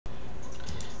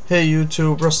Hey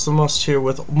YouTube, Rustthemust here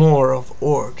with more of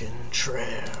Oregon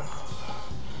Trail.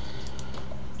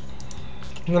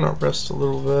 I'm gonna rest a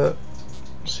little bit,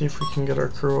 see if we can get our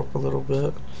crew up a little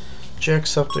bit.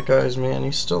 Jacksepticeye, man,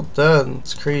 he's still dead.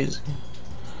 It's crazy.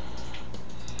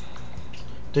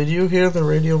 Did you hear the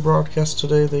radio broadcast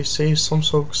today? They say some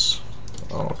folks...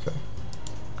 Oh, okay.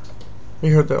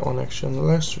 We heard that one actually in the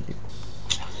last video.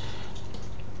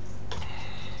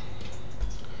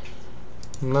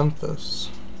 Memphis.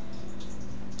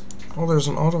 Oh, there's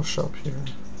an auto shop here.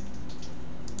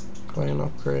 Buy an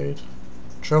upgrade.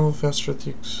 Travel faster at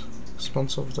the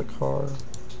expense of the car.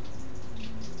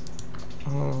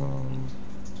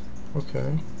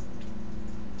 Okay.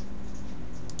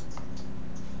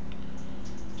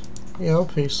 Yeah, I'll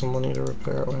pay some money to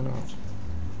repair it, why not?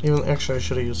 Even, actually, I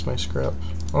should have used my scrap.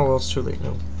 Oh well, it's too late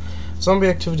now. Zombie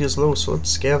activity is low, so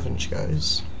let's scavenge,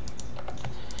 guys.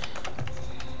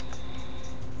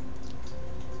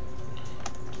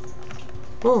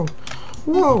 Whoa!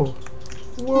 Whoa!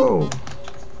 Whoa!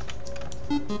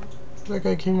 That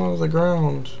guy came out of the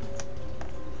ground.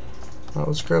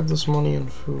 Let's grab this money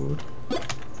and food.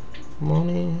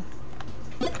 Money.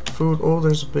 Food. Oh,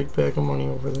 there's a big bag of money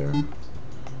over there.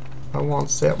 I want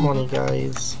that money,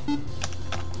 guys.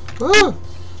 Ah!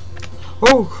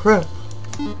 Oh, crap!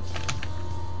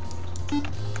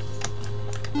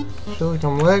 I feel like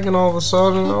I'm lagging all of a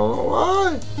sudden. I don't know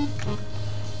why!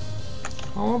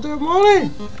 I want that money!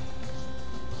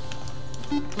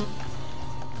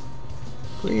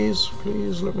 Please,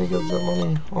 please let me get that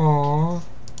money. Aww.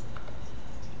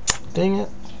 Dang it.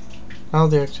 Now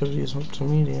the activity is up to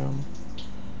medium.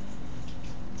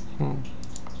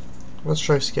 Let's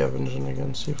try scavenging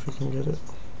again, see if we can get it.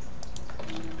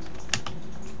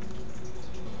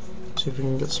 See if we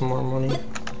can get some more money.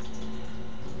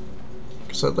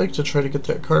 Because I'd like to try to get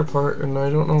that car part, and I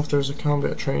don't know if there's a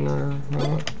combat trainer or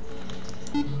not.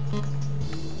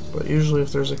 But usually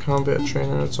if there's a combat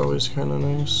trainer, it's always kind of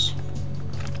nice.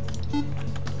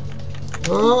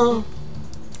 Ah!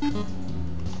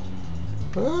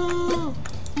 Ah!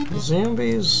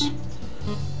 Zombies!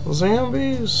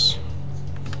 Zombies!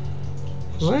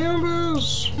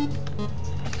 Zombies!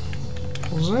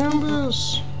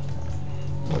 Zombies!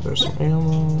 Oh, there's some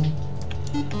ammo.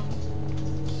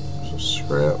 There's a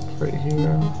scrap right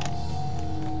here.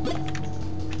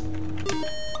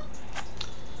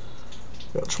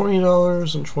 Got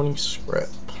 $20 and 20 scrap.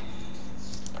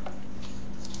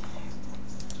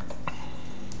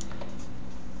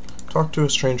 Talk to a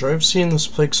stranger. I've seen this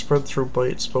plague spread through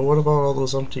bites, but what about all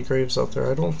those empty graves out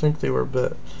there? I don't think they were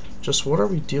bit. Just what are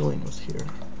we dealing with here?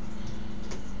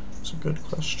 It's a good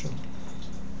question.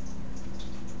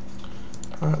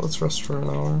 Alright, let's rest for an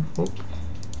hour. Oop.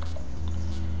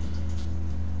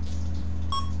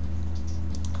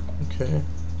 Okay.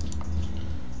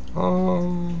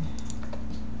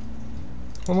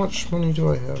 How much money do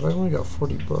I have? I only got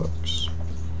 40 bucks.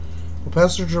 A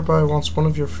passerby wants one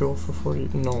of your fuel for 40.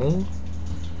 No.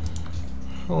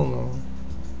 Hell no.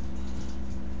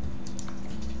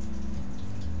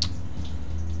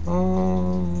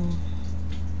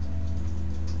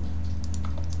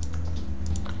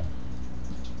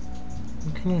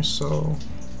 What can I sell?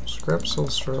 Scrap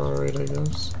sells for alright, I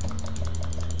guess.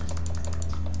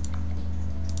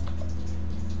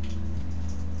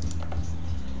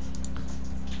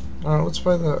 Let's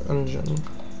buy that engine.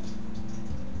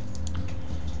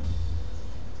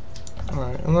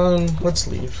 Alright, and then let's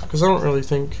leave, because I don't really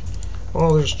think...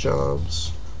 Oh, there's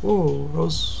jobs. Whoa,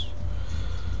 those...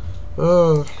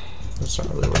 that's not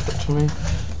really worth it to me.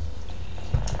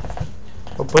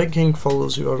 A bike gang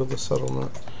follows you out of the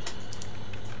settlement.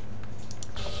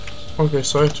 Okay,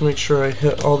 so I have to make sure I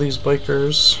hit all these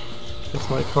bikers with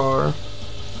my car.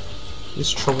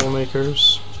 These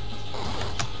troublemakers.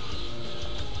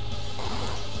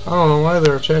 I don't know why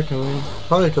they're attacking me.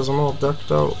 Probably because I'm all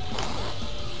decked out.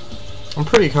 I'm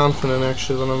pretty confident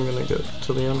actually that I'm gonna get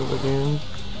to the end of the game.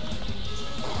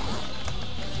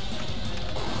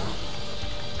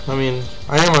 I mean,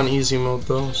 I am on easy mode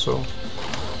though, so I'm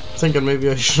thinking maybe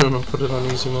I shouldn't have put it on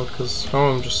easy mode because now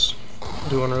I'm just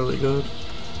doing really good.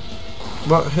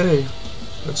 But hey,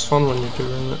 it's fun when you're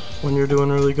doing it. When you're doing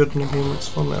really good in a game, it's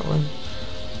fun that way.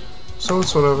 So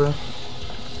it's whatever.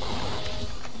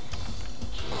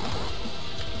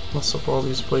 Mess up all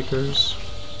these bikers.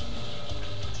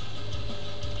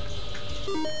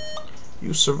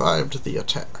 You survived the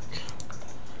attack.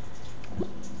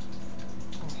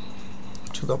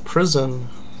 To the prison.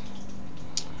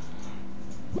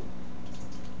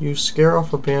 You scare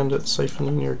off a bandit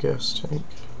siphoning your gas tank.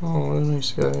 Oh, what a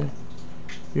nice guy.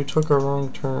 You took a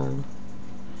wrong turn.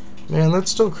 Man,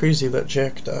 that's still crazy that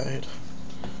Jack died.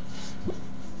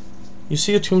 You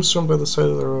see a tombstone by the side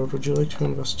of the road. Would you like to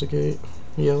investigate?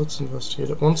 Yeah, let's investigate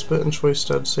it. Once bitten, twice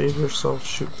dead. Save yourself.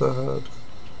 Shoot the head.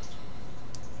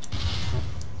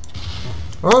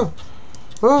 Oh!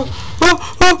 Oh!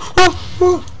 Oh! Oh! Oh!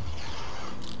 Oh!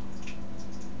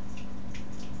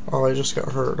 Oh, I just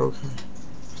got hurt. Okay.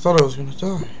 I thought I was gonna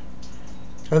die.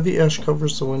 Heavy ash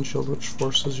covers the windshield, which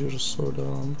forces you to slow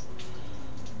down.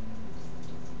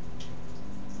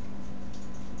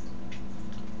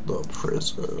 The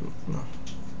prison.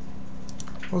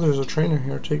 Oh, there's a trainer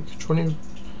here. Take 20...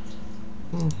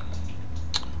 I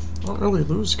don't really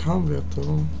lose combat,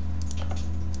 though.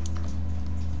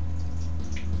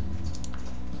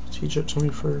 Teach it to me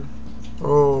for...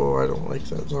 Oh, I don't like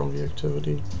that zombie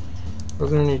activity. Are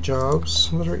there any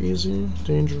jobs that are easy?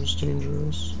 Dangerous,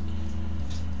 dangerous.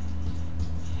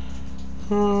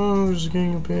 Oh, there's a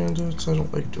gang of bandits. I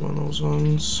don't like doing those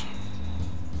ones.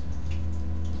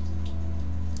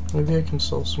 Maybe I can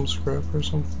sell some scrap or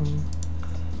something.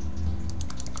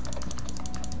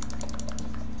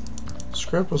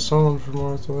 Scrap was selling for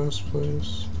more at the last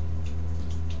place.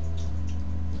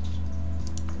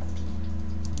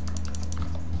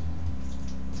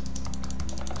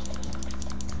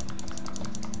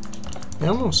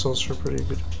 Ammo sells for pretty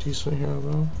good, decent here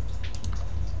though.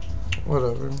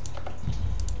 Whatever.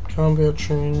 Combat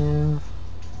trainer.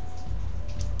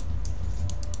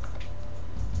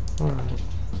 Alright.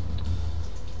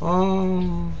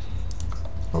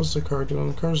 How's the car doing?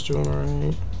 The car's doing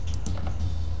alright.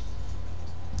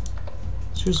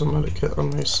 Let's use a medikit on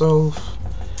myself.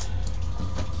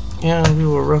 Yeah, we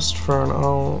will rest for an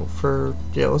hour.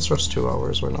 Yeah, let's rest 2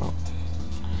 hours. Why not?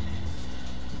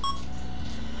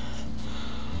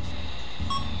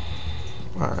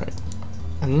 Alright.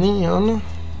 And then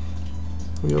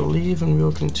we will leave and we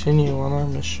will continue on our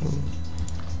mission.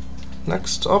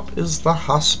 Next up is the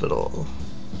hospital.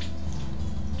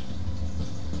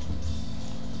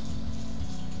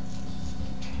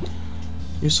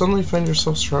 You suddenly find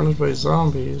yourself surrounded by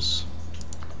zombies.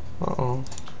 Uh-oh.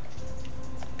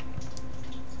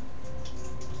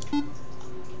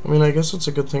 I mean, I guess it's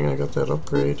a good thing I got that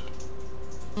upgrade.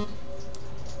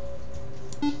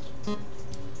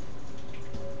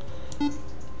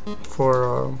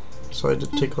 So I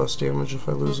did take less damage if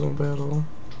I lose in a battle.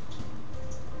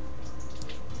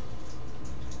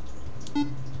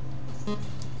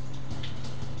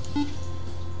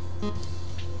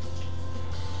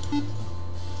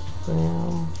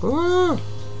 Bam. Ah!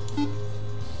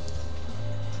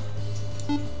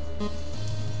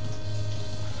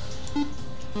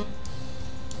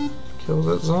 Kill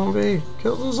that zombie!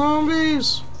 Kill the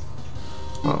zombies!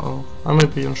 Uh-oh. I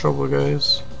might be in trouble,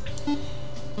 guys.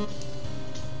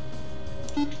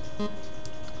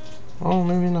 Oh,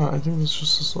 maybe not. I think it's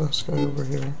just this last guy over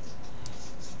here.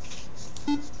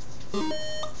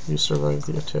 You survived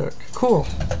the attack. Cool!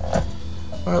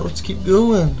 Alright, let's keep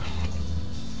going.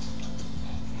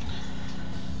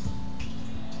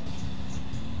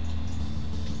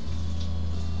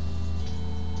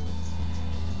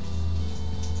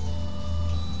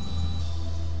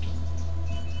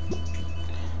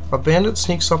 A bandit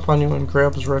sneaks up on you and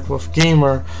grabs Raedwulf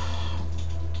Gamer.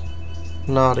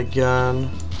 Not again.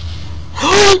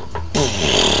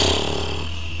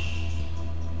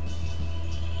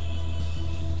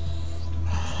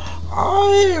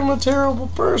 I am a terrible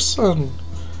person.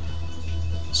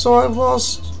 So I've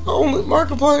lost only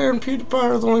Markiplier and PewDiePie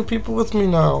are the only people with me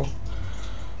now.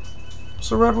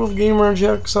 So Raedwulf Gamer and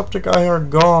Jacksepticeye are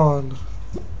gone.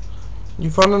 You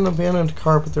found an abandoned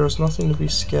car, but there was nothing to be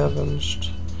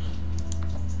scavenged.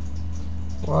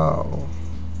 Wow.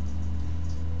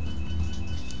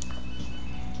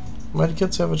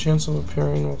 Medikits have a chance of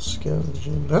appearing while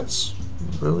scavenging. That's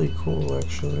really cool,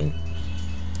 actually.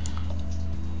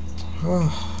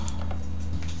 Oh,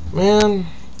 man.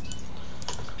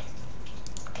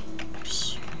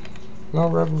 Now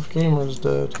Raedwulf Gamer is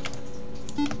dead.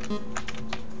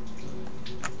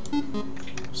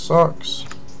 Sucks.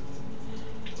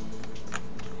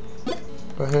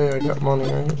 But hey, I got money,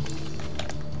 right?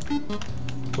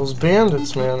 Those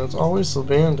bandits, man. It's always the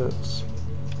bandits.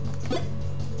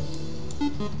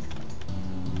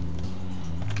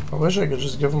 I wish I could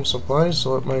just give them supplies to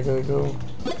let my guy go.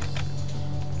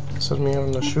 Instead of me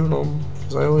having to shoot him,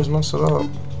 because I always mess it up.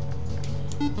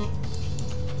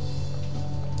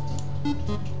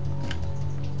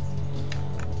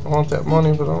 I want that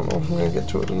money, but I don't know if I'm going to get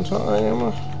to it in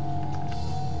time.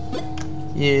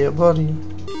 Yeah, buddy.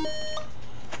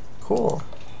 Cool.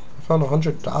 I found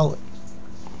 $100.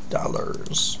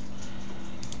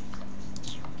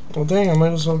 Well, dang, I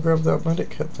might as well grab that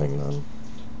medikit thing then.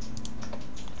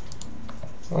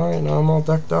 Alright, now I'm all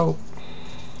decked out.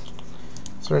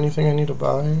 there anything I need to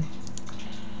buy?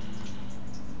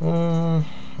 I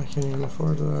can't even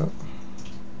afford that.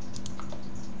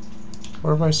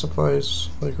 What are my supplies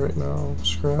like right now?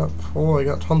 Scrap. Oh, I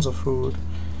got tons of food.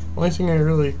 Only thing I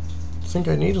really think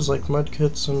I need is like med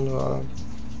kits and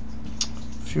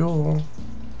fuel.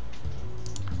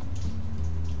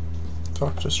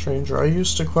 Talk to stranger. I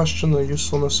used to question the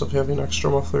usefulness of having extra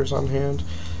mufflers on hand,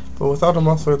 but without a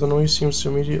muffler the noise seems to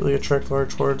immediately attract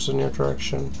large hordes in your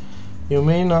direction. You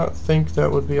may not think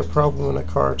that would be a problem in a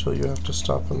car till you have to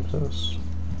stop and piss.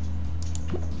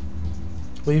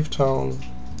 Leave town.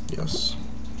 Yes.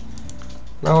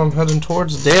 Now I'm heading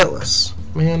towards Dallas.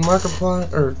 Man, Markiplier,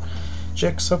 or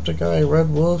Jacksepticeye,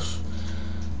 Raedwulf,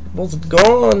 both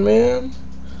gone, man.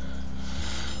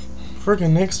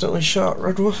 Friggin' accidentally shot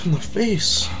Raedwulf in the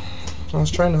face. I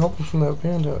was trying to help him from that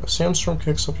bandit. A sandstorm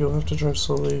kicks up, you'll have to drive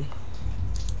slowly.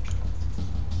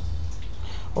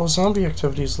 Oh, zombie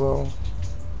activity's low.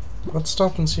 Let's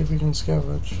stop and see if we can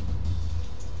scavenge.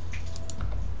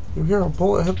 You hear a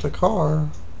bullet hit the car.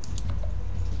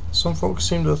 Some folks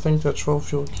seem to think that troll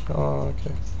fuel. Oh,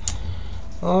 okay.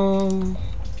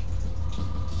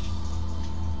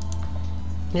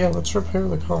 Yeah, let's repair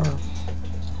the car.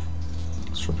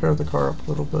 Let's repair the car up a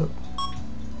little bit.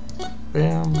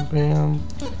 Bam, bam,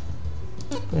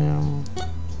 bam.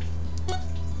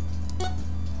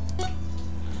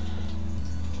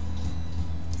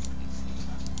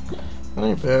 That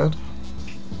ain't bad.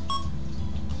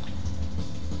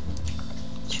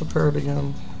 Let's repair it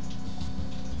again.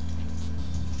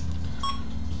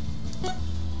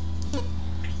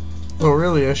 Well,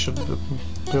 really, I should be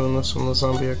doing this when the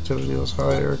zombie activity was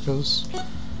higher,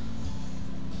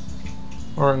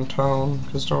 or in town,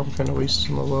 because now I'm kind of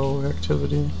wasting the low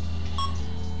activity.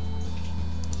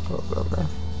 Oh, better.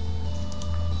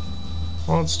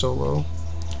 Well, it's still low.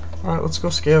 Alright, let's go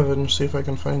scavenge and see if I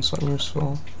can find something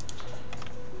useful.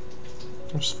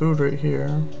 There's food right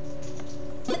here.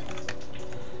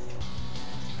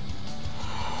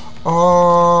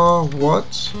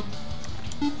 What?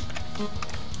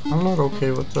 I'm not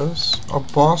okay with this. A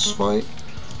boss fight?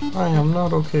 I am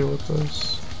not okay with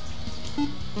this.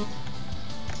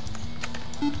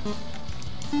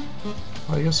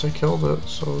 I guess I killed it,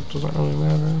 so it doesn't really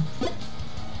matter.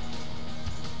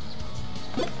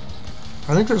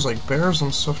 I think there's like bears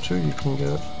and stuff too you can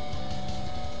get.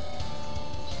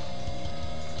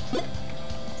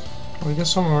 Well, I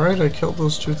guess I'm alright, I killed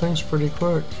those two things pretty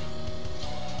quick.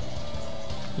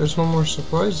 There's no more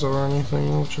supplies though or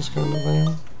anything, which is kind of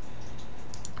lame.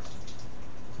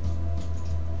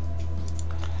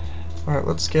 Alright,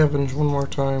 let's scavenge one more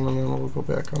time and then we'll go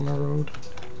back on the road.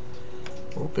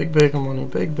 Oh, big bag of money,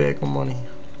 big bag of money.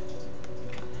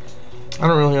 I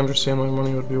don't really understand why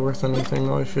money would be worth anything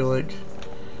though. I feel like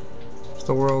if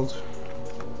the world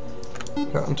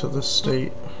got into this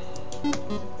state,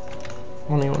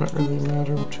 money wouldn't really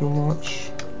matter too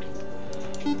much.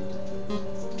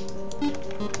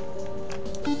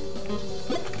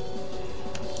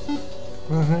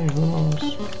 But hey, who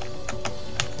knows?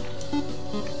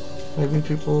 Maybe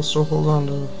people will still hold on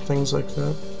to things like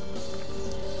that.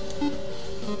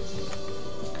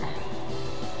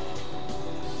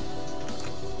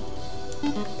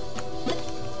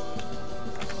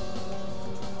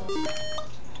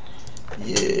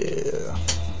 Yeah.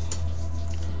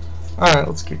 Alright,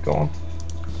 let's keep going.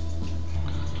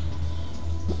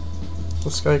 The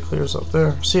sky clears up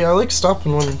there. See, I like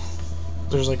stopping when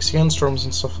there's like sandstorms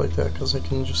and stuff like that, because I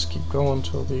can just keep going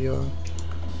till the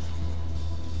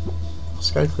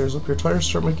sky clears up. Your tires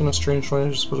start making a strange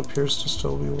noise, but appears to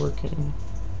still be working.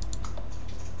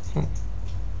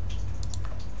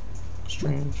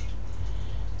 Strange.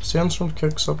 Sandstorm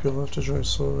kicks up, you'll have to drive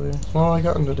slowly. Well, I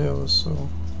got into Dallas, so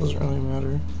it doesn't really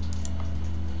matter.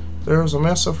 There's a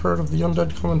massive herd of the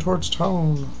undead coming towards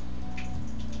town.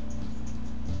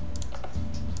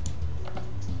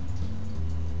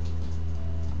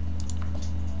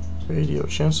 Radio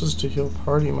chances to heal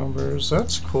party members.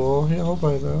 That's cool. Yeah, I'll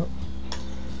buy that.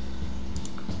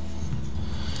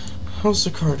 How's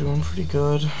the car doing? Pretty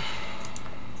good.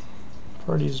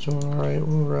 Party's doing alright.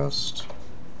 We'll rest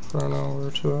for an hour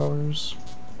or 2 hours.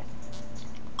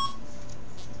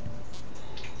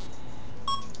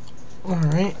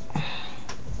 Alright.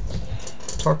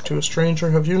 Talk to a stranger.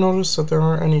 Have you noticed that there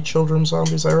aren't any children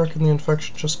zombies? I reckon the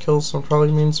infection just kills them.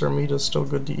 Probably means their meat is still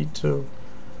good to eat too.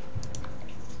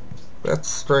 That's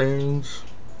strange.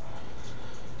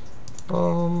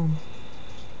 Alright.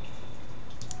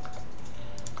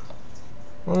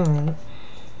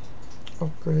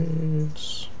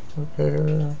 Upgrades.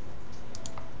 Repair.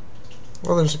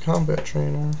 Well, there's a combat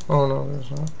trainer. Oh no, there's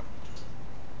not.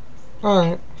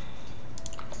 Alright.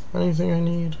 Anything I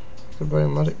need. I could buy a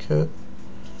medic kit.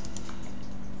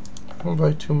 I'll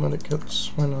buy 2 medic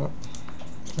kits. Why not?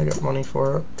 I got money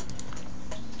for it.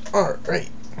 Alright.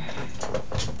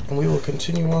 And we will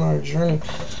continue on our journey.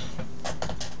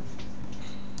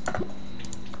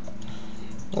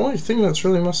 The only thing that's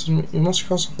really messing me, you must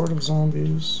cross a horde of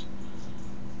zombies.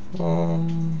 The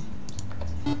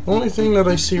only thing that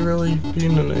I see really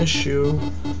being an issue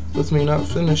with me not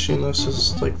finishing this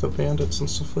is like the bandits and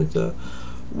stuff like that.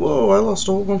 Whoa, I lost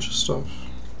a whole bunch of stuff.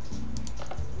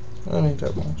 That ain't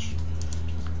that much.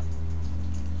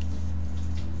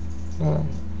 Alright.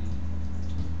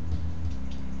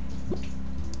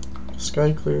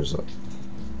 Sky clears up.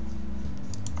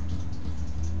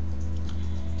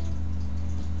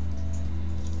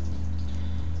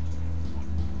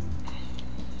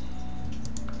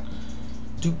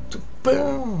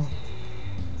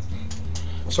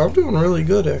 So I'm doing really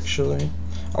good actually.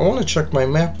 I want to check my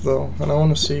map though, and I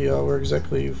want to see where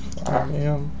exactly I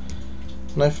am.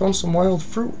 And I found some wild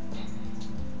fruit.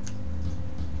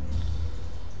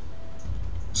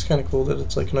 It's kind of cool that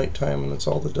it's like nighttime and it's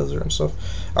all the desert and stuff.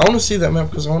 I want to see that map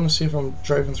because I want to see if I'm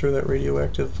driving through that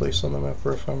radioactive place on the map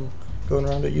or if I'm going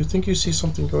around it. You think you see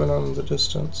something going on in the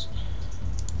distance.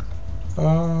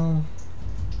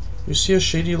 You see a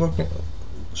shady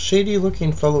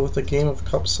looking fellow with a game of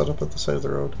cups set up at the side of the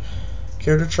road.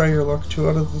 Care to try your luck? 2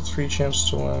 out of the 3 chance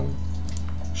to win.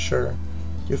 Sure.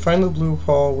 You find the blue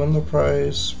ball, win the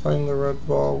prize. Find the red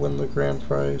ball, win the grand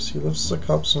prize. He lifts the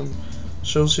cups and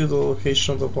shows you the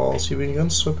location of the balls. He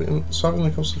begins swapping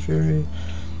the cups of fury,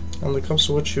 and the cups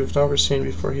of which you have never seen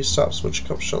before. He stops. Which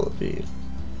cup shall it be?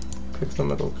 Pick the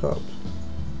middle cup.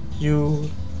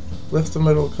 You lift the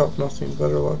middle cup, nothing.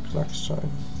 Better luck next time.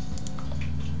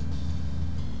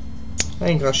 I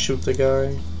ain't gonna shoot the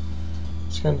guy.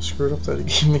 It's kind of screwed up that he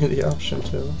gave me the option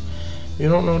to. You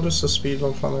don't notice the speed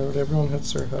bump on the road. Everyone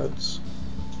hits their heads.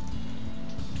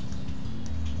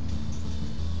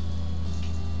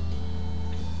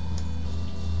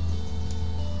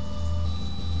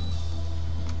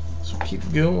 So keep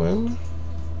going.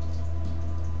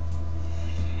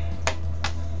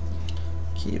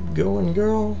 Keep going,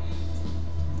 girl.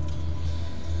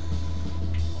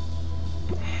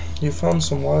 You found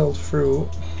some wild fruit.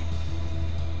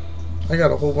 I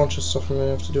got a whole bunch of stuff I'm gonna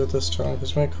have to do at this time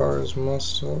because my car is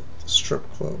messed up. The strip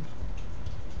club.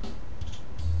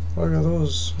 Look at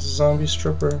those. Zombie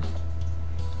stripper.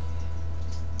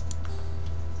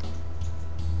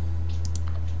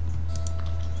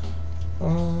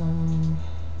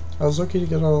 I was lucky to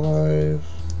get out alive.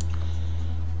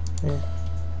 Yeah.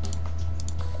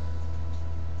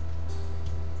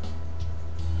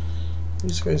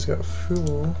 These guys got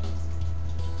fuel.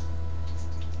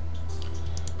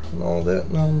 And all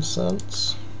that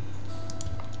nonsense.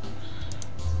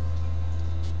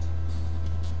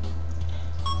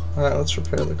 Alright, let's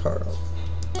repair the car up.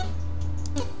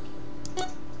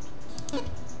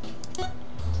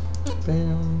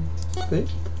 Bam. Beep.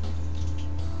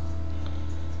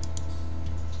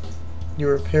 You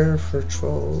repair for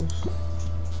 12.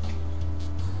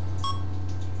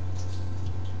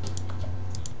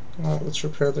 Alright, let's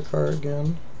repair the car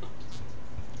again.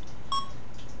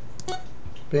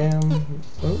 Bam.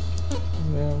 Oh.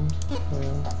 Bam.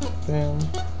 Bam. Bam.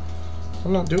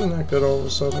 I'm not doing that good all of a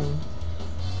sudden.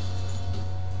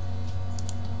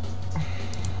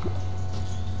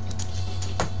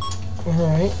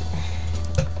 Alright.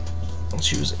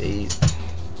 Let's use 8.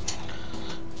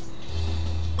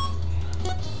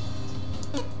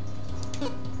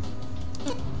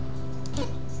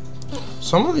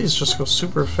 Some of these just go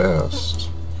super fast.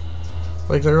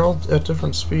 Like, they're all at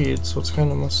different speeds, so it's kind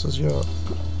of messes you up.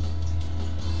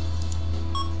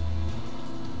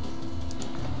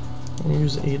 I'll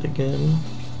use 8 again.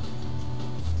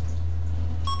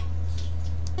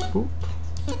 Boop,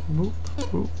 boop,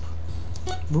 boop,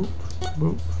 boop,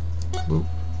 boop, boop,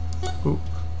 boop,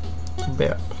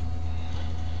 bap.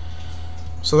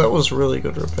 So that was really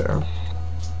good repair.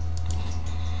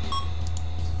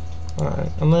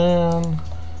 Alright, and then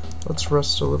let's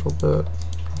rest a little bit.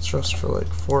 Let's rest for like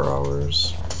 4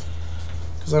 hours.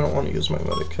 Because I don't want to use my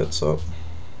medic kits up.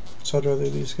 So I'd rather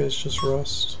these guys just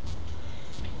rest.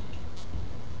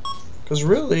 Because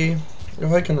really,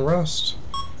 if I can rest,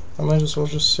 I might as well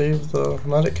just save the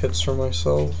medic kits for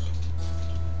myself.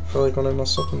 For like when I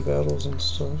mess up in battles and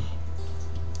stuff.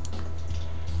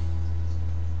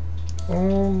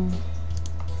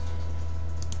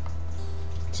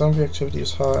 Zombie activity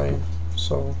is high,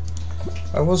 so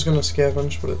I was gonna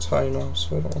scavenge, but it's high now,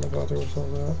 so I don't want to bother with all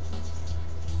that.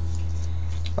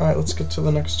 Alright, let's get to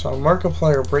the next town.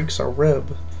 Markiplier breaks a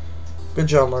rib. Good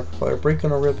job, Markiplier.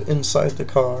 Breaking a rib inside the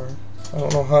car. I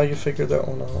don't know how you figured that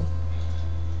one out.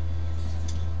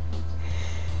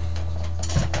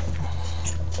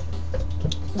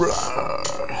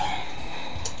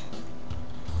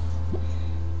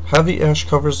 Heavy ash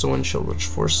covers the windshield, which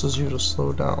forces you to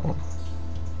slow down.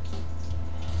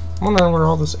 I'm wondering where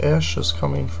all this ash is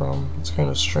coming from. It's kind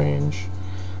of strange.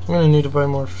 I'm going to need to buy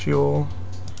more fuel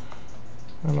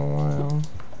in a while.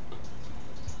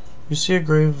 You see a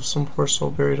grave of some poor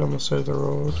soul buried on the side of the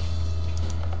road.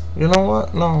 You know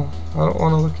what? No, I don't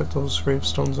want to look at those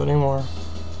gravestones anymore.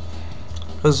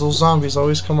 Because those zombies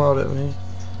always come out at me.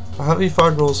 A heavy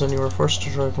fog rolls in, you are forced to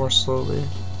drive more slowly.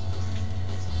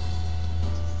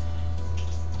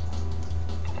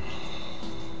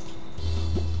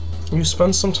 You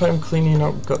spend some time cleaning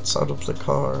out guts out of the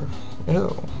car.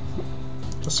 Ew.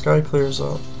 The sky clears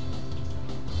up.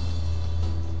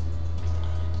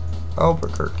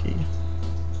 Albuquerque.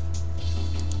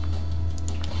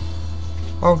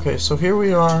 Okay, so here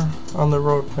we are on the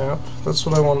road map. That's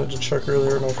what I wanted to check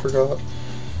earlier and I forgot.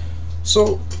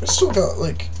 So, I still got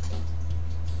like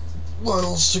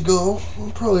miles to go.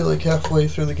 I'm probably like halfway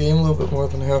through the game, a little bit more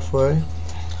than halfway.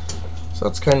 So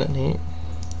that's kind of neat.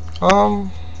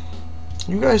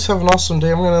 You guys have an awesome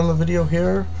day. I'm going to end the video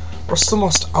here.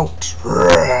 Rustthemust out.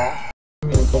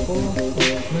 Maybe a couple. Maybe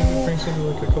it brings into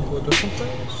like a couple of different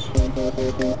things.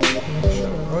 Sure.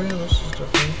 Oh yeah, this is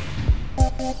different.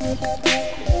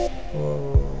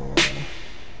 Whoa.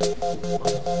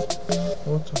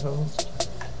 What the hell?